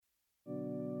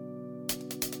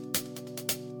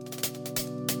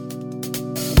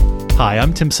Hi,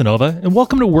 I'm Tim Sonova, and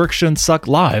welcome to Work Shouldn't Suck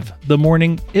Live, the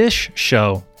morning-ish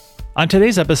show. On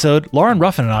today's episode, Lauren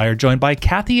Ruffin and I are joined by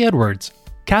Kathy Edwards.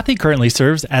 Kathy currently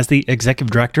serves as the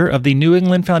Executive Director of the New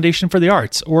England Foundation for the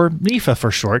Arts, or NEFA for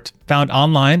short, found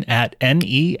online at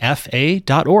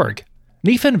nefa.org.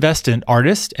 NEFA invests in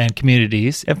artists and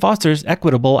communities and fosters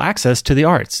equitable access to the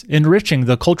arts, enriching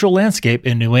the cultural landscape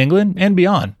in New England and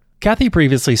beyond. Kathy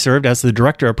previously served as the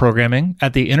Director of Programming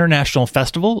at the International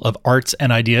Festival of Arts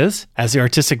and Ideas, as the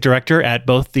Artistic Director at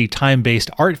both the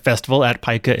Time-Based Art Festival at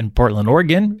Pica in Portland,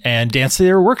 Oregon, and Dance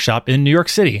Theater Workshop in New York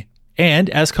City, and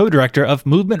as Co-Director of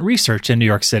Movement Research in New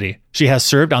York City. She has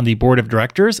served on the Board of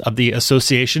Directors of the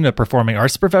Association of Performing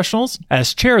Arts Professionals,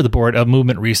 as Chair of the Board of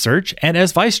Movement Research, and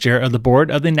as Vice Chair of the Board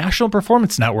of the National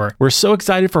Performance Network. We're so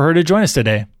excited for her to join us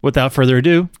today. Without further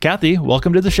ado, Kathy,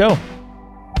 welcome to the show.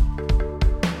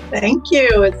 Thank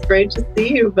you. It's great to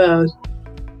see you both.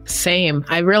 Same.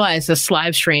 I realize this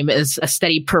live stream is a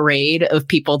steady parade of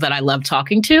people that I love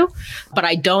talking to, but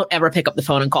I don't ever pick up the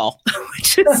phone and call,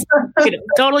 which is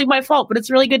totally my fault, but it's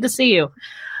really good to see you.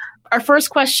 Our first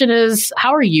question is,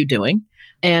 how are you doing?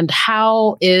 And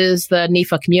how is the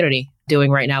NEFA community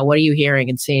doing right now? What are you hearing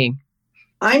and seeing?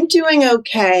 I'm doing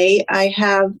okay.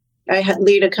 I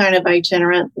lead a kind of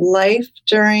itinerant life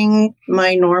during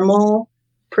my normal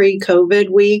pre-COVID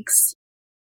weeks.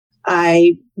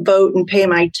 I vote and pay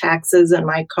my taxes, and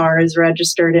my car is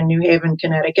registered in New Haven,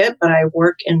 Connecticut, but I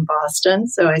work in Boston,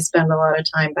 so I spend a lot of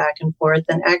time back and forth.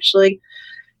 And actually,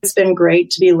 it's been great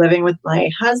to be living with my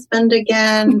husband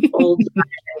again, full time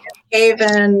in New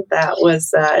Haven. That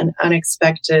was an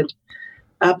unexpected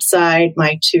upside.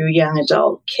 My 2 young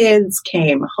adult kids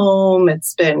came home.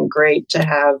 It's been great to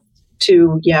have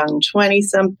 2 young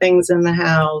 20-somethings in the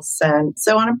house. And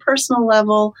so on a personal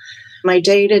level, my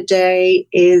day-to-day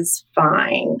is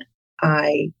fine.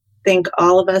 I think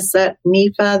all of us at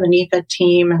NEFA, the NEFA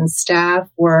team and staff,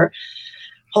 were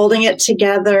holding it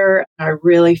together. I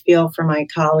really feel for my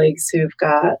colleagues who've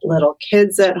got little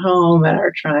kids at home and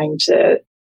are trying to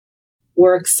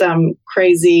work some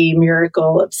crazy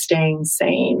miracle of staying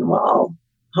sane while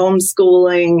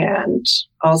homeschooling and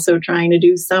also trying to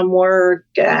do some work.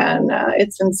 And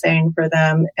it's insane for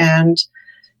them. And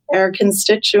our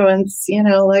constituents,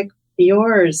 like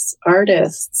yours,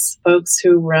 artists, folks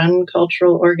who run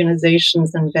cultural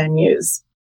organizations and venues,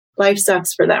 life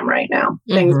sucks for them right now.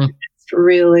 Things are just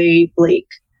really bleak.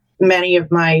 Many of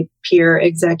my peer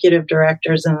executive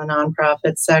directors in the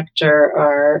nonprofit sector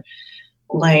are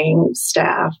laying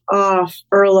staff off,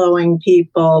 furloughing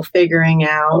people, figuring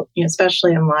out,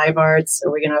 especially in live arts,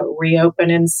 are we going to reopen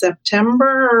in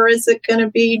September or is it going to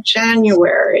be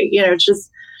January? It's just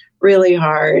really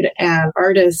hard. And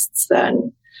artists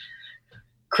and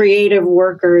creative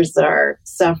workers are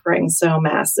suffering so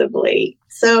massively.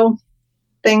 So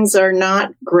things are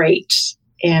not great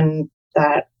in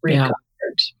that regard.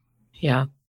 Yeah.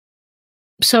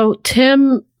 So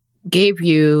Tim gave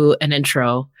you an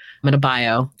intro and a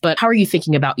bio, but how are you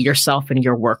thinking about yourself and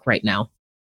your work right now?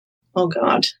 Oh,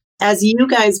 God. As you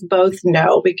guys both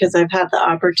know, because I've had the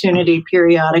opportunity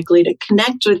periodically to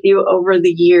connect with you over the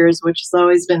years, which has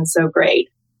always been so great,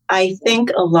 I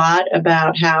think a lot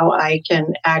about how I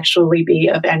can actually be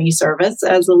of any service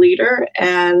as a leader.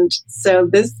 And so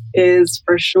this is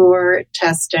for sure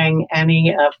testing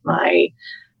any of my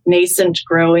nascent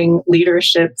growing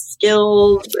leadership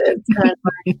skills. It's kind of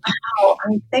like, wow,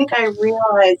 I think I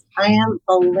realize I am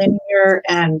a linear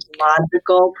and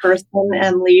logical person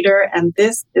and leader, and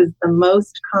this is the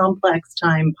most complex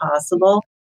time possible.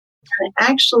 And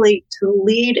actually, to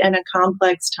lead in a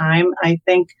complex time, I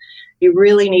think you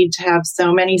really need to have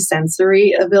so many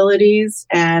sensory abilities,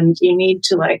 and you need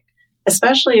to,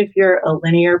 especially if you're a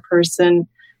linear person,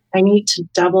 I need to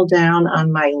double down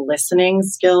on my listening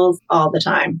skills all the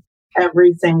time,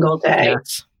 every single day,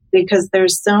 because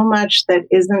there's so much that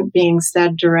isn't being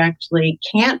said directly,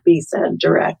 can't be said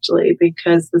directly,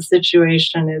 because the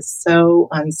situation is so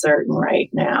uncertain right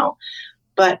now.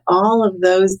 But all of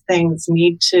those things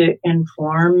need to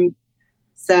inform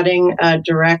setting a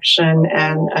direction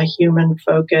and a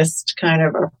human-focused kind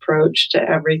of approach to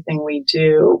everything we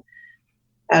do,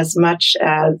 as much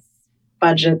as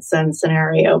budgets and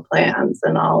scenario plans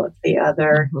and all of the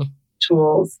other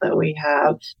tools that we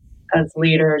have as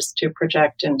leaders to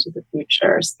project into the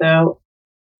future. So,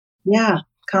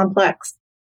 complex.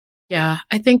 Yeah,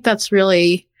 I think that's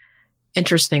really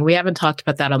interesting. We haven't talked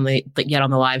about that yet on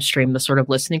the live stream, the sort of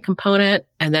listening component.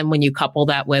 And then when you couple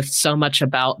that with so much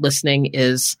about listening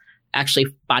is actually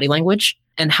body language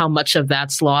and how much of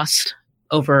that's lost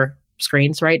over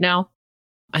screens right now,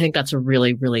 I think that's a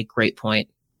really, really great point.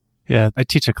 Yeah, I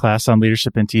teach a class on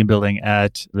leadership and team building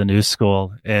at the New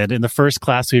School. And in the first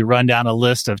class, we run down a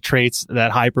list of traits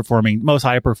that most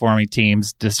high performing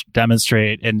teams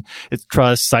demonstrate. And it's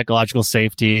trust, psychological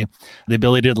safety, the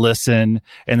ability to listen,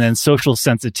 and then social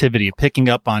sensitivity, picking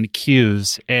up on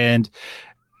cues. And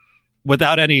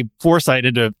without any foresight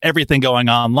into everything going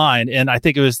online. And I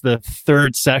think it was the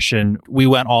third session, we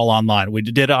went all online. We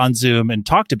did it on Zoom and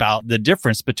talked about the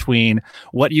difference between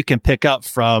what you can pick up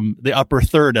from the upper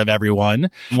third of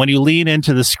everyone. When you lean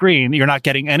into the screen, you're not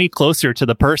getting any closer to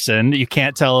the person. You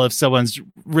can't tell if someone's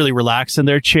really relaxed in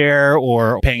their chair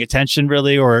or paying attention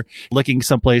really, or looking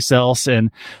someplace else.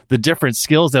 And the different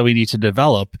skills that we need to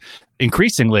develop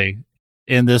increasingly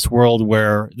in this world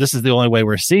where this is the only way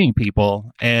we're seeing people.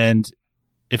 And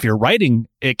if you're writing,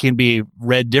 it can be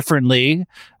read differently.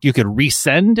 You could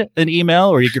resend an email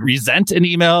or you could resent an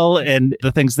email and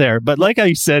the things there. But like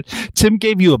I said, Tim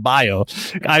gave you a bio.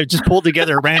 I just pulled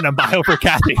together a random bio for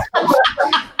Kathy.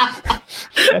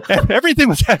 Everything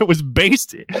was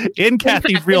based in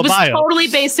Kathy's real bio. It was totally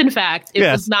based in fact. It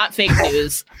was not fake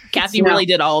news. Kathy really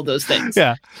did all of those things.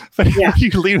 Yeah. But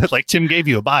you can leave it like Tim gave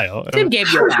you a bio. Tim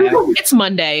gave you a bio. It's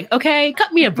Monday. Okay.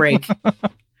 Cut me a break.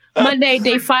 Monday,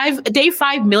 day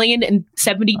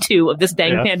 5,072,000 of this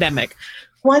dang pandemic.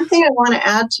 One thing I want to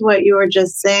add to what you were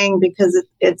just saying, because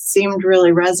it seemed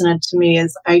really resonant to me,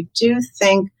 is I do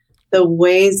think the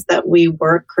ways that we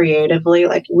work creatively,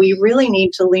 like we really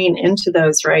need to lean into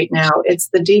those right now. It's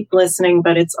the deep listening,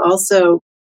 but it's also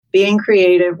being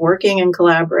creative, working in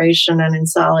collaboration and in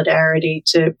solidarity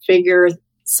to figure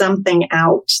something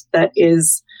out that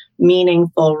is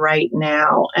meaningful right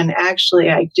now. And actually,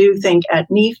 I do think at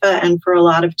NEFA and for a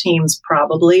lot of teams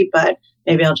probably, but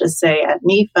maybe I'll just say at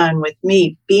NEFA and with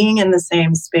me, being in the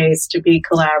same space to be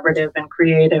collaborative and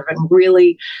creative and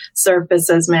really surface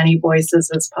as many voices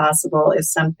as possible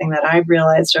is something that I've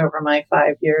realized over my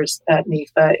 5 years at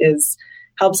NEFA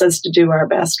helps us to do our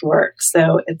best work.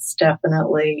 So it's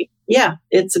definitely,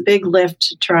 it's a big lift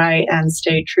to try and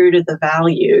stay true to the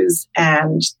values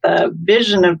and the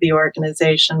vision of the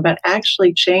organization, but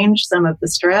actually change some of the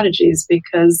strategies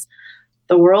because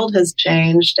the world has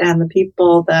changed and the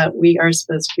people that we are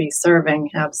supposed to be serving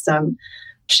have some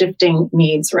shifting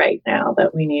needs right now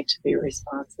that we need to be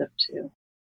responsive to.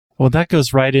 Well, that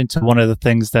goes right into one of the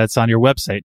things that's on your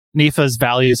website. NEFA's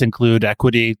values include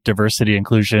equity, diversity,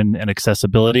 inclusion, and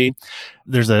accessibility.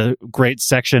 There's a great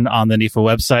section on the NEFA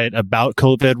website about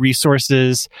COVID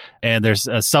resources, and there's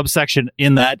a subsection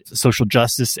in that, social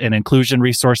justice and inclusion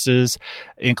resources,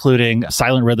 including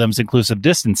Silent Rhythms Inclusive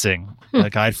Distancing, a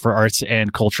guide for arts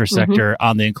and culture sector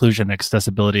on the inclusion and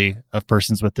accessibility of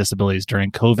persons with disabilities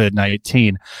during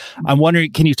COVID-19. I'm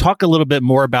wondering, can you talk a little bit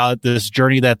more about this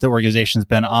journey that the organization's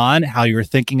been on, how you're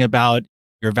thinking about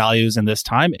your values in this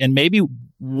time, and maybe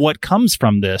what comes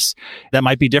from this that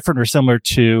might be different or similar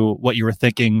to what you were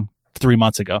thinking 3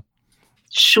 months ago?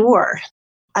 Sure.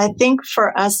 I think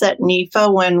for us at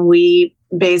NEFA, when we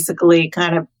basically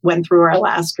kind of went through our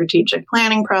last strategic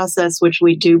planning process, which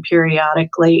we do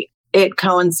periodically, it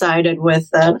coincided with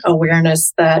an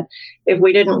awareness that if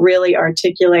we didn't really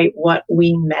articulate what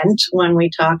we meant when we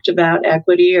talked about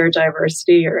equity or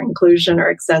diversity or inclusion or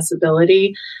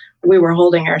accessibility, we were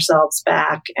holding ourselves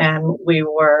back and we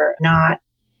were not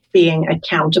being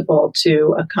accountable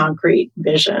to a concrete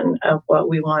vision of what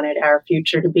we wanted our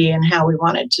future to be and how we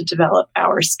wanted to develop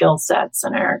our skill sets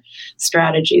and our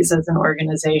strategies as an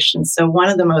organization. So one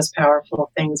of the most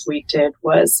powerful things we did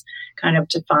was kind of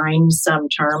define some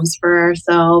terms for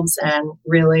ourselves and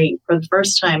really, for the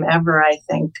first time ever, I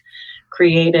think,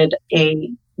 created a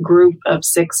group of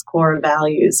 6 core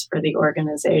values for the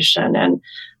organization. And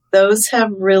those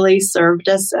have really served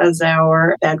us as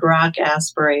our bedrock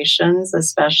aspirations,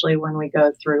 especially when we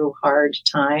go through hard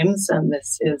times, and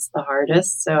this is the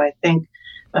hardest. So I think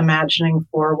imagining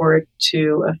forward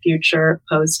to a future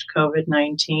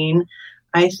post-COVID-19,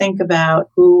 I think about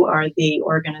who are the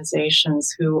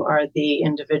organizations, who are the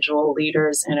individual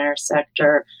leaders in our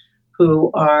sector,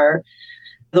 who are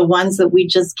the ones that we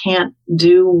just can't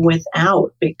do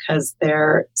without because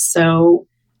they're so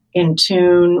in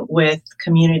tune with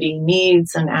community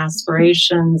needs and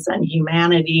aspirations and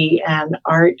humanity, and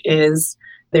art is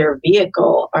their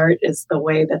vehicle. Art is the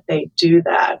way that they do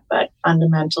that, but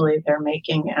fundamentally they're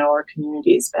making our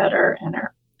communities better and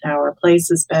our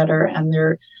places better, and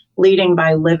they're leading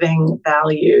by living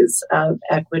values of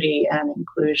equity and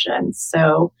inclusion.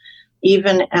 So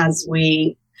even as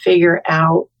we figure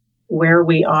out where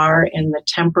we are in the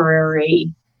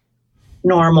temporary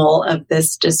normal of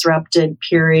this disrupted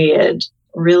period,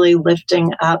 really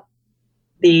lifting up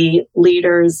the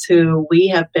leaders who we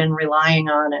have been relying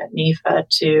on at NEFA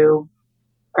to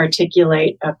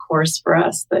articulate a course for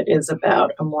us that is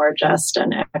about a more just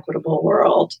and equitable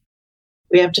world.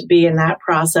 We have to be in that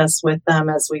process with them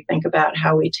as we think about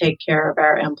how we take care of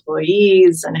our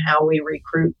employees and how we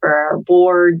recruit for our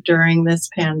board during this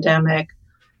pandemic.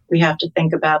 We have to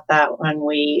think about that when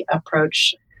we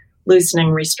approach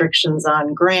loosening restrictions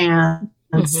on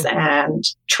grants and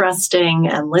trusting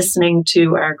and listening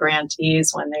to our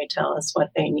grantees when they tell us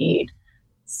what they need.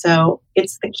 So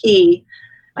it's the key.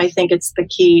 I think it's the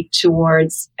key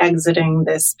towards exiting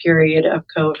this period of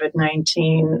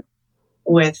COVID-19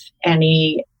 with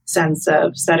any sense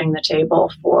of setting the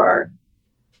table for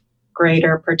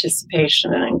greater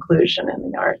participation and inclusion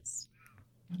in the arts.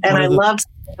 And I love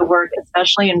the work,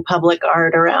 especially in public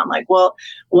art, around like, well,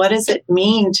 what does it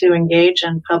mean to engage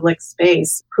in public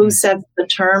space? Who sets the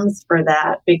terms for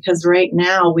that? Because right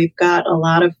now we've got a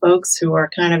lot of folks who are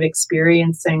kind of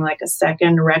experiencing like a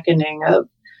second reckoning of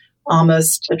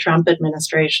almost the Trump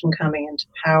administration coming into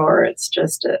power. It's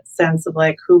just a sense of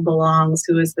like, who belongs?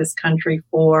 Who is this country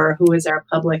for? Who is our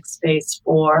public space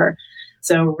for?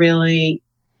 So really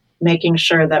making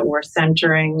sure that we're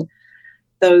centering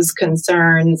those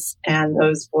concerns and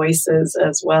those voices,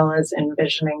 as well as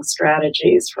envisioning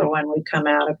strategies for when we come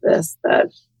out of this that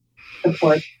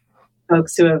support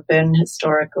folks who have been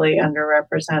historically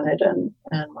underrepresented and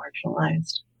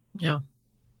marginalized. Yeah.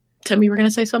 Tim, you were going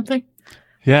to say something?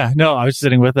 Yeah, no, I was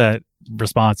sitting with that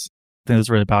response. I think it was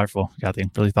really powerful, Kathy,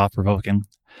 really thought-provoking.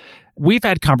 We've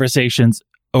had conversations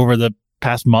over the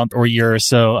past month or year or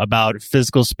so about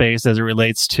physical space as it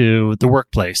relates to the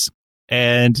workplace.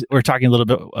 And we're talking a little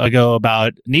bit ago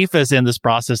about NEFA's in this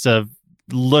process of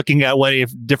looking at what a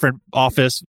different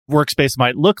office workspace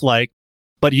might look like,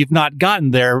 but you've not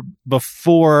gotten there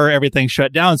before everything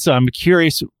shut down. So I'm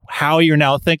curious how you're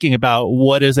now thinking about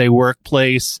what is a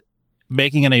workplace,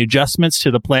 making any adjustments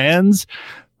to the plans.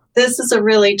 This is a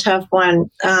really tough one.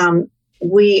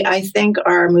 We, I think,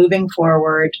 are moving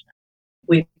forward.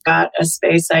 We've got a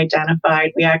space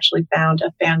identified. We actually found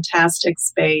a fantastic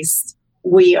space.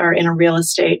 We are in a real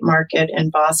estate market in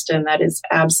Boston that is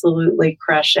absolutely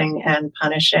crushing and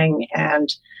punishing. And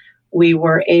we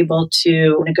were able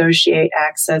to negotiate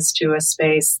access to a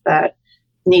space that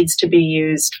needs to be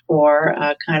used for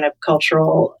kind of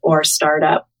cultural or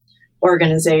startup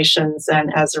organizations.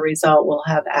 And as a result, we'll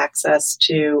have access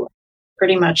to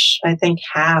pretty much, I think,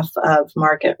 half of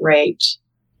market rate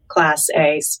Class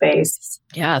A space.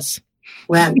 Yes.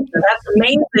 So that's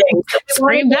amazing.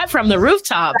 Scream that from the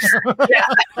rooftops.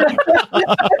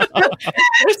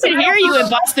 We can hear you in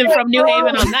Boston from New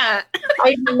Haven on that.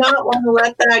 I do not want to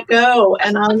let that go.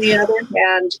 And on the other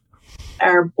hand,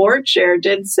 our board chair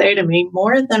did say to me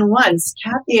more than once,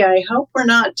 Kathy, I hope we're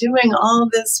not doing all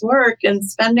this work and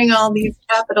spending all these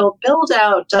capital build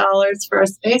out dollars for a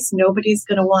space nobody's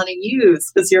going to want to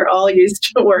use because you're all used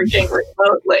to working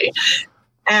remotely.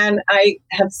 And I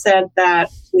have said that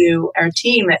to our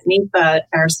team at NEFA,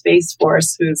 our Space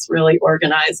Force, who's really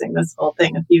organizing this whole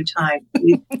thing a few times.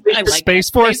 Like Space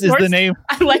Force is the name.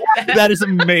 I like that. That is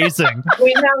amazing.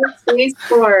 We have a Space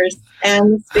Force,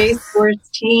 and the Space Force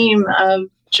team of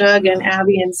Jug and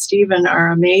Abby and Stephen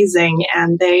are amazing.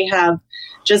 And they have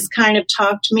just kind of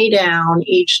talked me down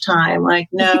each time. Like,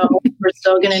 no, we're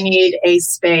still going to need a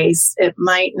space. It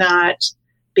might not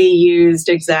be used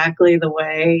exactly the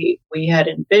way we had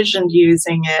envisioned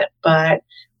using it, but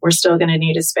we're still going to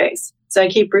need a space. So I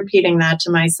keep repeating that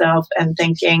to myself and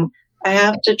thinking, I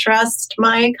have to trust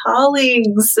my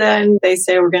colleagues. And they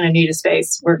say, we're going to need a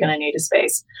space. We're going to need a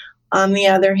space. On the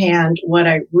other hand, what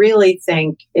I really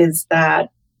think is that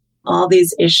all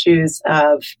these issues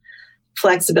of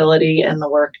flexibility in the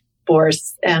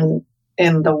workforce and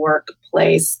in the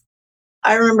workplace.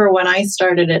 I remember when I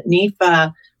started at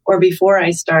NEFA, or before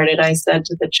I started, I said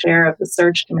to the chair of the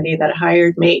search committee that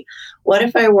hired me, what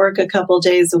if I work a couple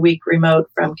days a week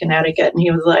remote from Connecticut? And he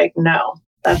was like, no,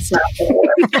 that's not going to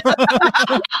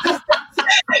work.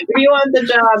 If you want the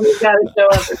job, you've got to show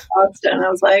up in Boston. I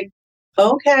was like,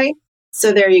 okay.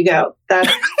 So there you go.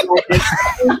 That's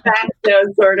de facto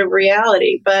sort of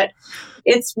reality. But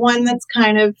it's one that's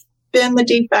kind of been the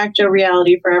de facto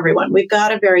reality for everyone. We've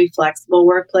got a very flexible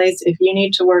workplace. If you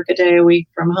need to work a day a week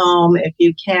from home, if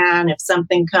you can, if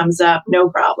something comes up, no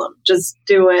problem. Just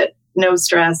do it. No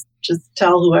stress. Just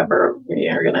tell whoever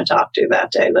you're going to talk to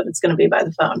that day that it's going to be by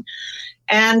the phone.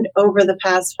 And over the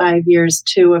past 5 years,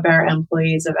 2 of our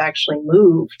employees have actually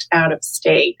moved out of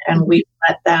state, and we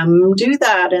let them do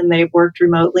that, and they've worked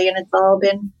remotely, and it's all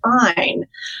been fine.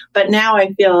 But now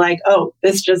I feel like, oh,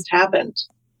 this just happened,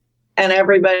 and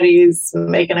everybody's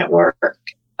making it work.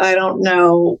 I don't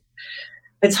know.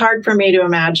 It's hard for me to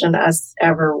imagine us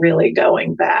ever really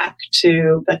going back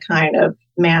to the kind of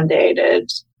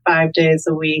mandated 5 days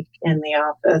a week in the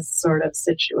office sort of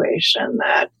situation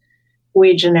that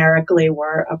we generically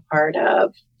were a part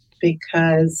of,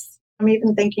 because I'm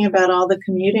even thinking about all the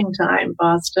commuting time.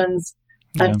 Boston's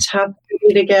a tough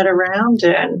city to get around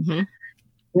in. Mm-hmm.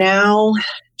 Now,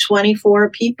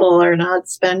 24 people are not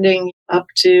spending up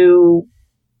to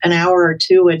an hour or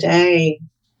two a day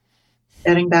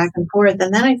getting back and forth.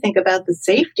 And then I think about the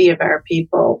safety of our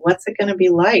people. What's it going to be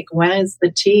like? When is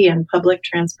the T and public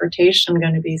transportation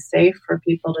going to be safe for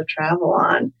people to travel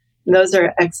on? And those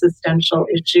are existential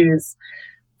issues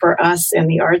for us in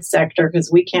the arts sector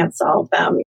because we can't solve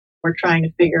them. We're trying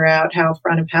to figure out how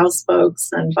front of house folks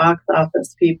and box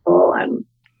office people and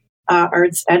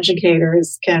arts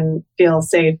educators can feel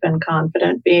safe and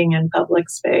confident being in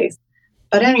public space.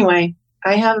 But anyway,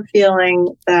 I have a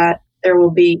feeling that there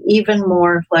will be even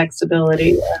more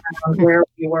flexibility around where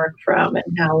we work from and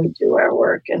how we do our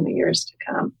work in the years to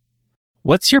come.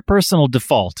 What's your personal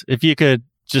default? If you could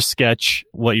just sketch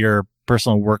what your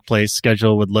personal workplace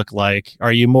schedule would look like,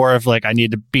 are you more of like, I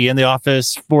need to be in the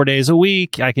office 4 days a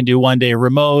week, I can do 1 day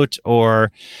remote,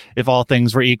 or if all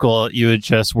things were equal, you would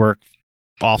just work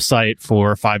offsite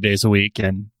for 5 days a week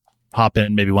and hop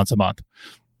in maybe once a month?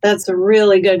 That's a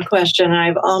really good question.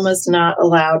 I've almost not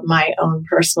allowed my own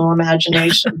personal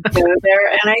imagination to go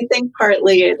there. And I think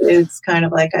partly it is kind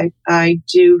of like I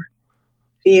do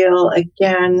feel,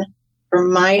 again, for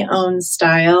my own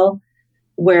style,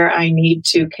 where I need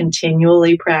to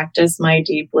continually practice my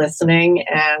deep listening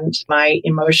and my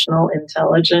emotional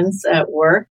intelligence at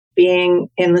work. Being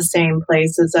in the same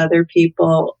place as other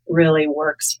people really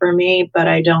works for me, but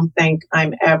I don't think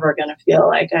I'm ever going to feel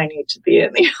like I need to be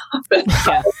in the office.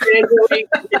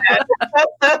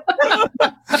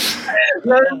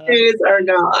 Those days are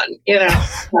gone, you know.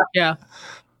 Yeah.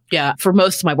 Yeah. For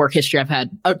most of my work history, I've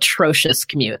had atrocious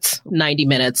commutes, 90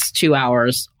 minutes, 2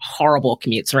 hours, horrible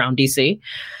commutes around DC.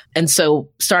 And so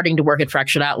starting to work at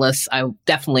Fractured Atlas, I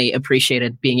definitely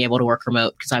appreciated being able to work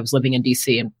remote because I was living in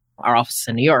DC and our office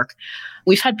in New York.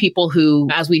 We've had people who,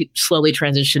 as we slowly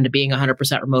transitioned to being a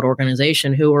 100% remote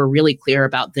organization, who were really clear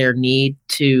about their need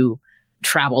to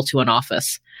travel to an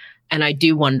office. And I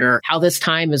do wonder how this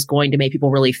time is going to make people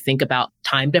really think about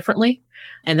time differently.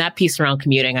 And that piece around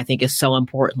commuting, I think, is so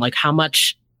important. Like, how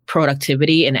much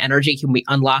productivity and energy can we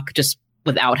unlock just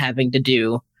without having to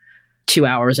do 2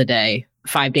 hours a day,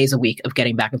 5 days a week of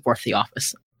getting back and forth to the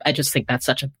office? I just think that's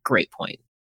such a great point.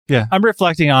 Yeah, I'm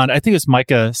reflecting on, I think it was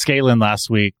Micah Scalin last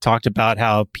week, talked about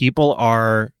how people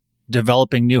are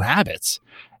developing new habits.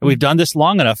 And we've done this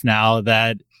long enough now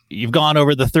that you've gone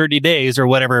over the 30 days or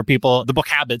whatever the book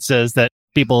Habit says that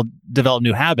people develop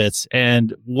new habits.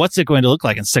 And what's it going to look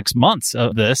like in 6 months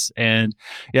of this? And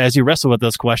yeah, as you wrestle with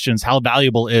those questions, how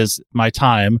valuable is my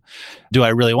time? Do I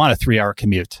really want a 3-hour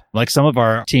commute? Like some of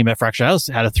our team at Fractured Atlas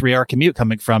had a 3-hour commute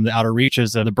coming from the outer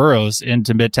reaches of the boroughs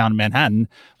into Midtown Manhattan,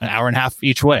 an hour and a half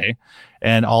each way.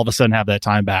 And all of a sudden have that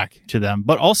time back to them.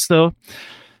 But also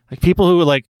like people who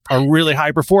are really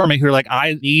high performing, who are like,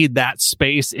 I need that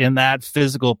space in that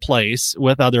physical place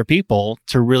with other people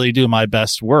to really do my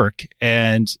best work.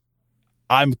 And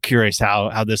I'm curious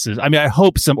how this is. I mean, I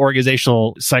hope some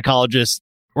organizational psychologists,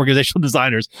 organizational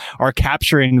designers are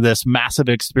capturing this massive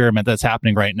experiment that's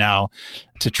happening right now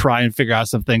to try and figure out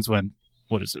some things when,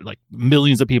 like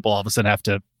millions of people all of a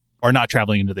sudden are not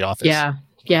traveling into the office. Yeah.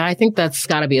 Yeah. I think that's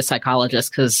got to be a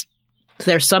psychologist because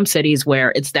there's some cities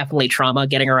where it's definitely trauma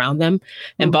getting around them.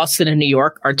 And Boston and New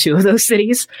York are two of those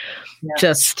cities. Yeah.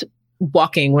 Just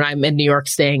walking when I'm in New York,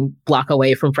 staying block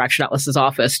away from Fractured Atlas's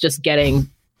office, just getting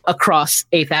across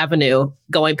 8th Avenue,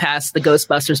 going past the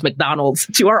Ghostbusters McDonald's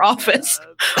to our office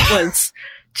was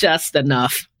just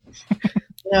enough.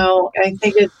 No, I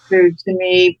think it's true. To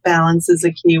me, balance is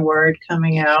a key word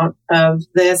coming out of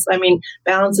this. I mean,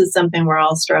 balance is something we're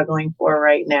all struggling for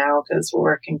right now because we're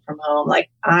working from home. Like,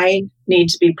 I need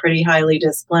to be pretty highly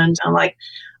disciplined. I'm like,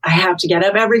 I have to get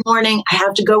up every morning. I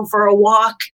have to go for a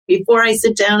walk before I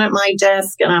sit down at my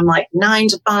desk. And I'm like 9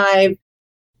 to 5,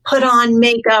 put on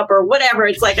makeup or whatever.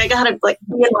 It's like, I got to be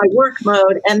in my work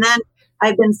mode. And then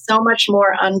I've been so much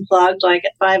more unplugged. Like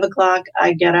at 5 o'clock,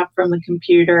 I get up from the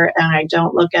computer and I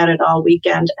don't look at it all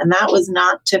weekend. And that was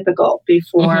not typical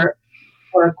before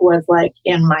work was like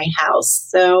in my house.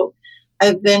 So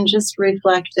I've been just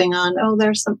reflecting on,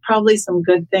 there's probably some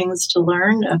good things to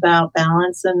learn about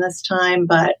balance in this time,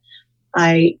 but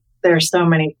there's so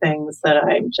many things that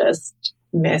I just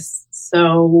miss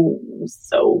so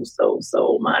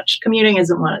much. Commuting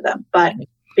isn't one of them, but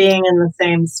being in the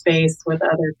same space with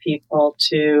other people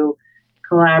to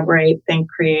collaborate, think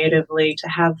creatively, to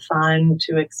have fun,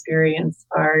 to experience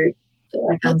art. I feel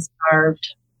like I'm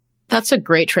starved. That's a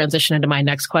great transition into my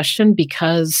next question,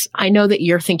 because I know that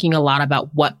you're thinking a lot about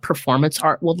what performance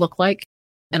art will look like.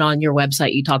 And on your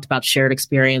website, you talked about shared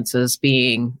experiences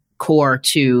being core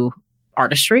to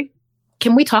artistry.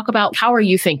 Can we talk about how are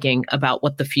you thinking about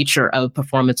what the future of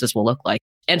performances will look like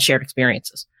and shared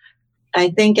experiences? I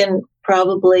think in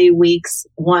probably weeks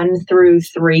 1 through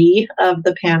 3 of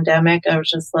the pandemic, I was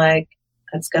just like,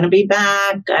 it's going to be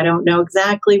back. I don't know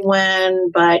exactly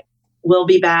when, but we'll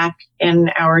be back in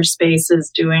our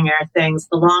spaces doing our things.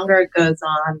 The longer it goes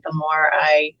on, the more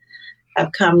I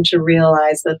have come to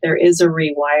realize that there is a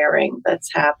rewiring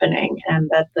that's happening, and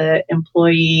that the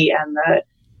employee and the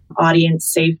audience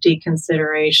safety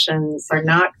considerations are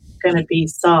not going to be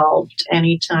solved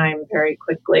anytime very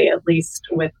quickly, at least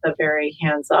with the very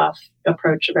hands-off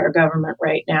approach of our government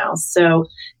right now. So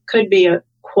could be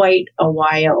quite a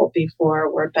while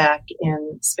before we're back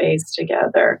in space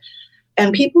together.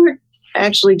 And people are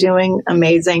actually doing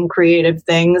amazing creative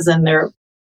things, and they're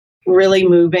really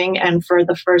moving. And for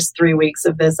the first 3 weeks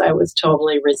of this, I was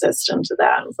totally resistant to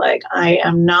that. I was like, I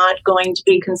am not going to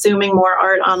be consuming more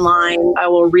art online. I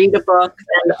will read a book,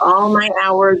 and all my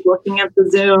hours looking at the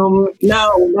Zoom.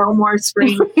 No more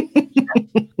screen.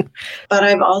 But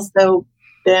I've also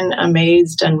been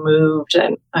amazed and moved,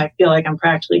 and I feel like I'm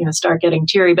practically going to start getting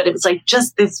teary. But it was like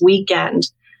just this weekend,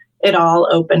 it all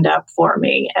opened up for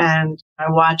me. And I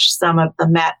watched some of the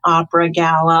Met Opera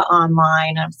Gala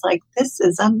online. I was like, this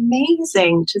is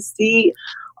amazing to see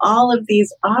all of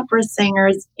these opera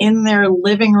singers in their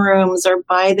living rooms or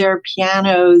by their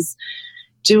pianos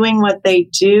doing what they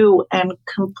do, and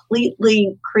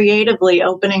completely creatively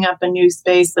opening up a new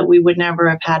space that we would never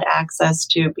have had access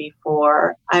to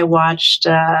before. I watched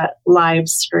a live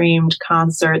streamed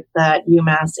concert that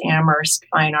UMass Amherst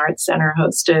Fine Arts Center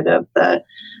hosted of the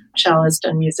cellist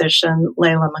and musician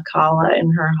Layla McCalla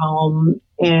in her home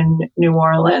in New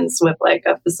Orleans, with like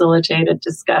a facilitated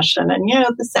discussion. And,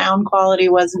 the sound quality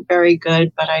wasn't very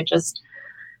good, but I just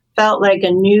felt like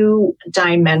a new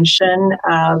dimension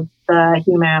of the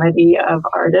humanity of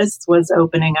artists was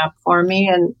opening up for me.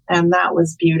 And that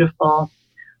was beautiful.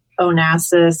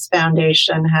 Onassis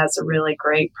Foundation has a really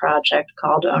great project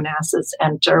called Onassis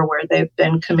Enter, where they've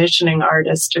been commissioning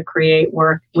artists to create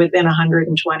work within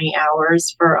 120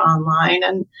 hours for online.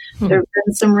 And there have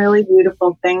been some really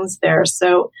beautiful things there.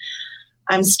 So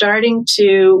I'm starting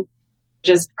to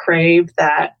just crave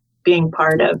that, being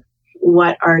part of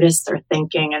what artists are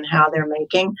thinking and how they're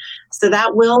making. So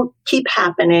that will keep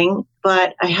happening.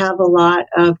 But I have a lot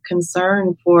of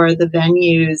concern for the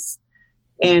venues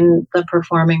in the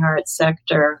performing arts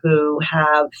sector who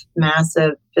have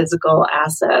massive physical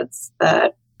assets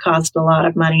that cost a lot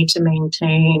of money to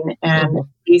maintain, and at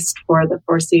least for the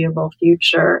foreseeable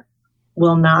future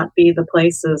will not be the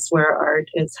places where art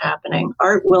is happening.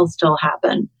 Art will still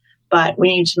happen, but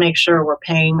we need to make sure we're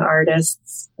paying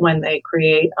artists when they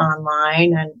create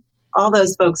online, and all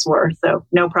those folks were, so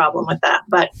no problem with that.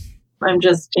 But I'm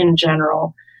just, in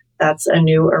general, that's a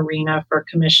new arena for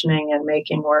commissioning and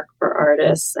making work for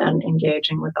artists and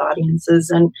engaging with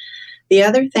audiences. And the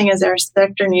other thing is our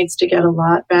sector needs to get a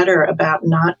lot better about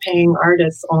not paying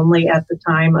artists only at the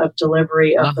time of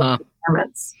delivery of the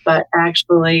performance, but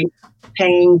actually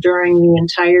paying during the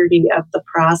entirety of the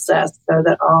process, so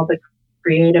that all the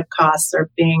creative costs are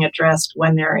being addressed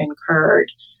when they're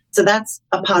incurred. So that's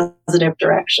a positive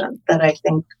direction that I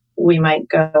think we might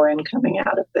go in coming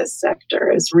out of this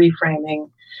sector, is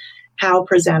reframing how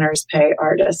presenters pay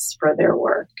artists for their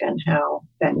work and how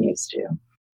venues do.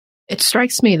 It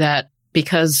strikes me that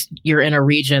because you're in a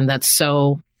region that's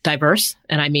so diverse,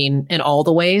 and I mean in all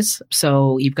the ways,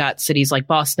 so you've got cities like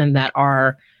Boston that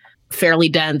are fairly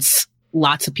dense,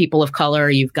 lots of people of color.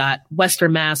 You've got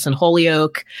Western Mass and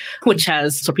Holyoke, which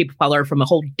has people of color from a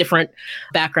whole different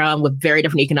background with very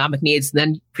different economic needs.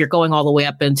 Then if you're going all the way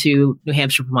up into New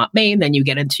Hampshire, Vermont, Maine, then you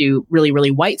get into really, really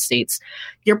white states.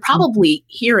 You're probably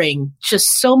hearing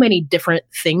just so many different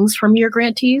things from your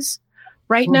grantees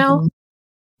right now.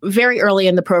 Very early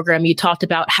in the program, you talked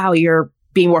about how you're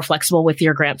being more flexible with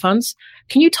your grant funds.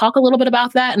 Can you talk a little bit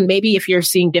about that? And maybe if you're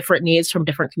seeing different needs from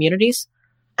different communities?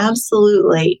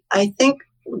 Absolutely. I think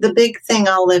the big thing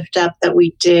I'll lift up that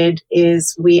we did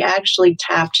is we actually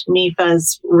tapped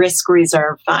NEFA's Risk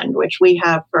Reserve Fund, which we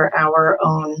have for our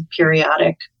own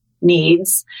periodic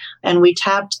needs. And we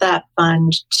tapped that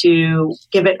fund to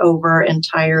give it over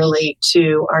entirely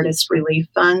to artist relief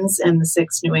funds in the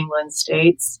 6 New England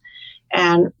states.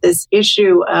 And this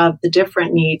issue of the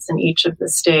different needs in each of the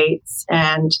states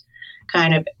and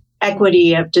kind of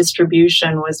equity of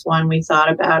distribution was one we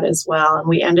thought about as well. And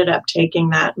we ended up taking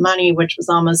that money, which was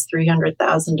almost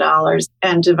 $300,000,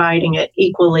 and dividing it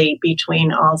equally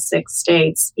between all 6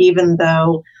 states, even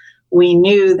though we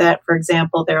knew that, for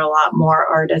example, there are a lot more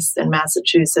artists in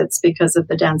Massachusetts because of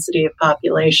the density of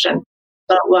population.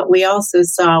 But what we also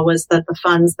saw was that the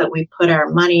funds that we put our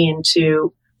money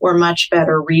into were much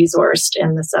better resourced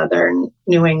in the southern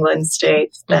New England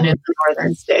states than in the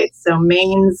northern states. So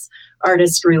Maine's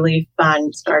Artist Relief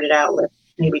Fund started out with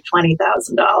maybe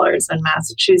 $20,000, and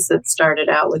Massachusetts started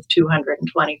out with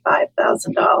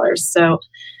 $225,000. So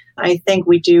I think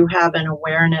we do have an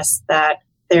awareness that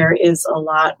there is a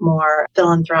lot more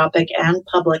philanthropic and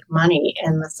public money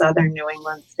in the southern New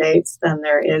England states than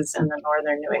there is in the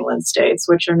northern New England states,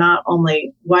 which are not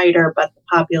only whiter, but the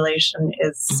population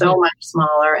is so much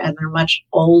smaller and they're much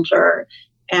older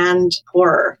and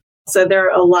poorer. So there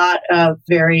are a lot of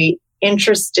very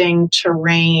interesting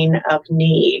terrain of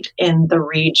need in the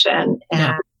region.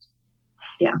 And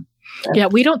yeah,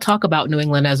 we don't talk about New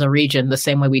England as a region the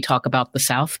same way we talk about the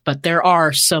South, but there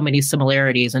are so many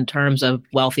similarities in terms of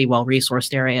wealthy,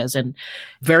 well-resourced areas and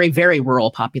very, very rural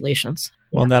populations.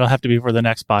 Well, that'll have to be for the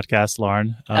next podcast,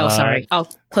 Lauren. Sorry. I'll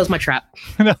close my trap.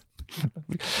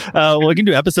 Well, we can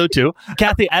do episode 2.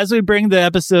 Kathy, as we bring the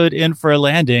episode in for a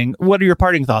landing, what are your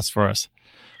parting thoughts for us?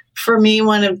 For me,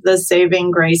 one of the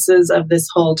saving graces of this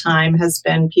whole time has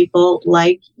been people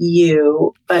like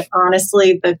you, but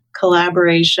honestly, the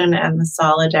collaboration and the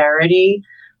solidarity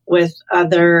with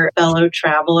other fellow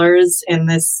travelers in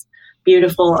this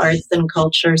beautiful arts and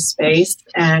culture space,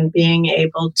 and being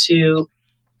able to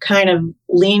kind of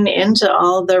lean into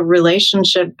all the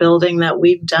relationship building that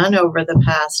we've done over the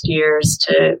past years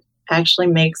to actually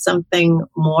make something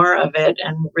more of it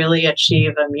and really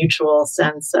achieve a mutual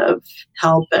sense of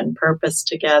help and purpose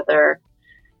together.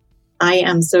 I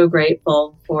am so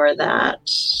grateful for that.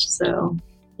 So,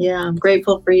 yeah, I'm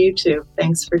grateful for you too.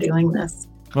 Thanks for doing this.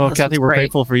 Well, Kathy, we're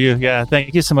grateful for you. Yeah,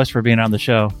 thank you so much for being on the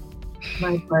show.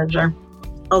 My pleasure.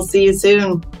 I'll see you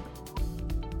soon.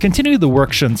 Continue the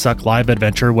Work Shouldn't Suck live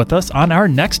adventure with us on our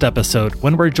next episode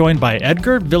when we're joined by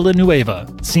Edgar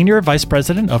Villanueva, Senior Vice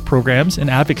President of Programs and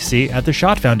Advocacy at the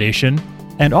Schott Foundation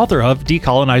and author of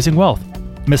Decolonizing Wealth.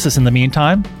 Miss us in the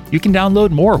meantime? You can download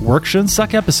more Work Shouldn't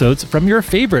Suck episodes from your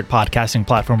favorite podcasting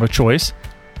platform of choice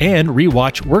and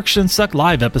rewatch Work Shouldn't Suck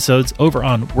live episodes over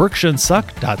on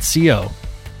workshouldn'tsuck.co.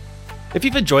 If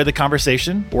you've enjoyed the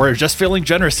conversation or are just feeling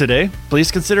generous today,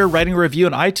 please consider writing a review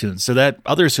on iTunes so that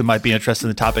others who might be interested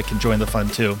in the topic can join the fun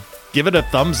too. Give it a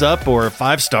thumbs up or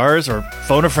 5 stars or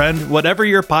phone a friend, whatever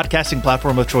your podcasting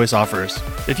platform of choice offers.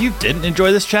 If you didn't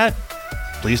enjoy this chat,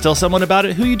 please tell someone about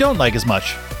it who you don't like as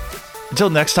much. Until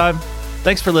next time,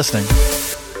 thanks for listening.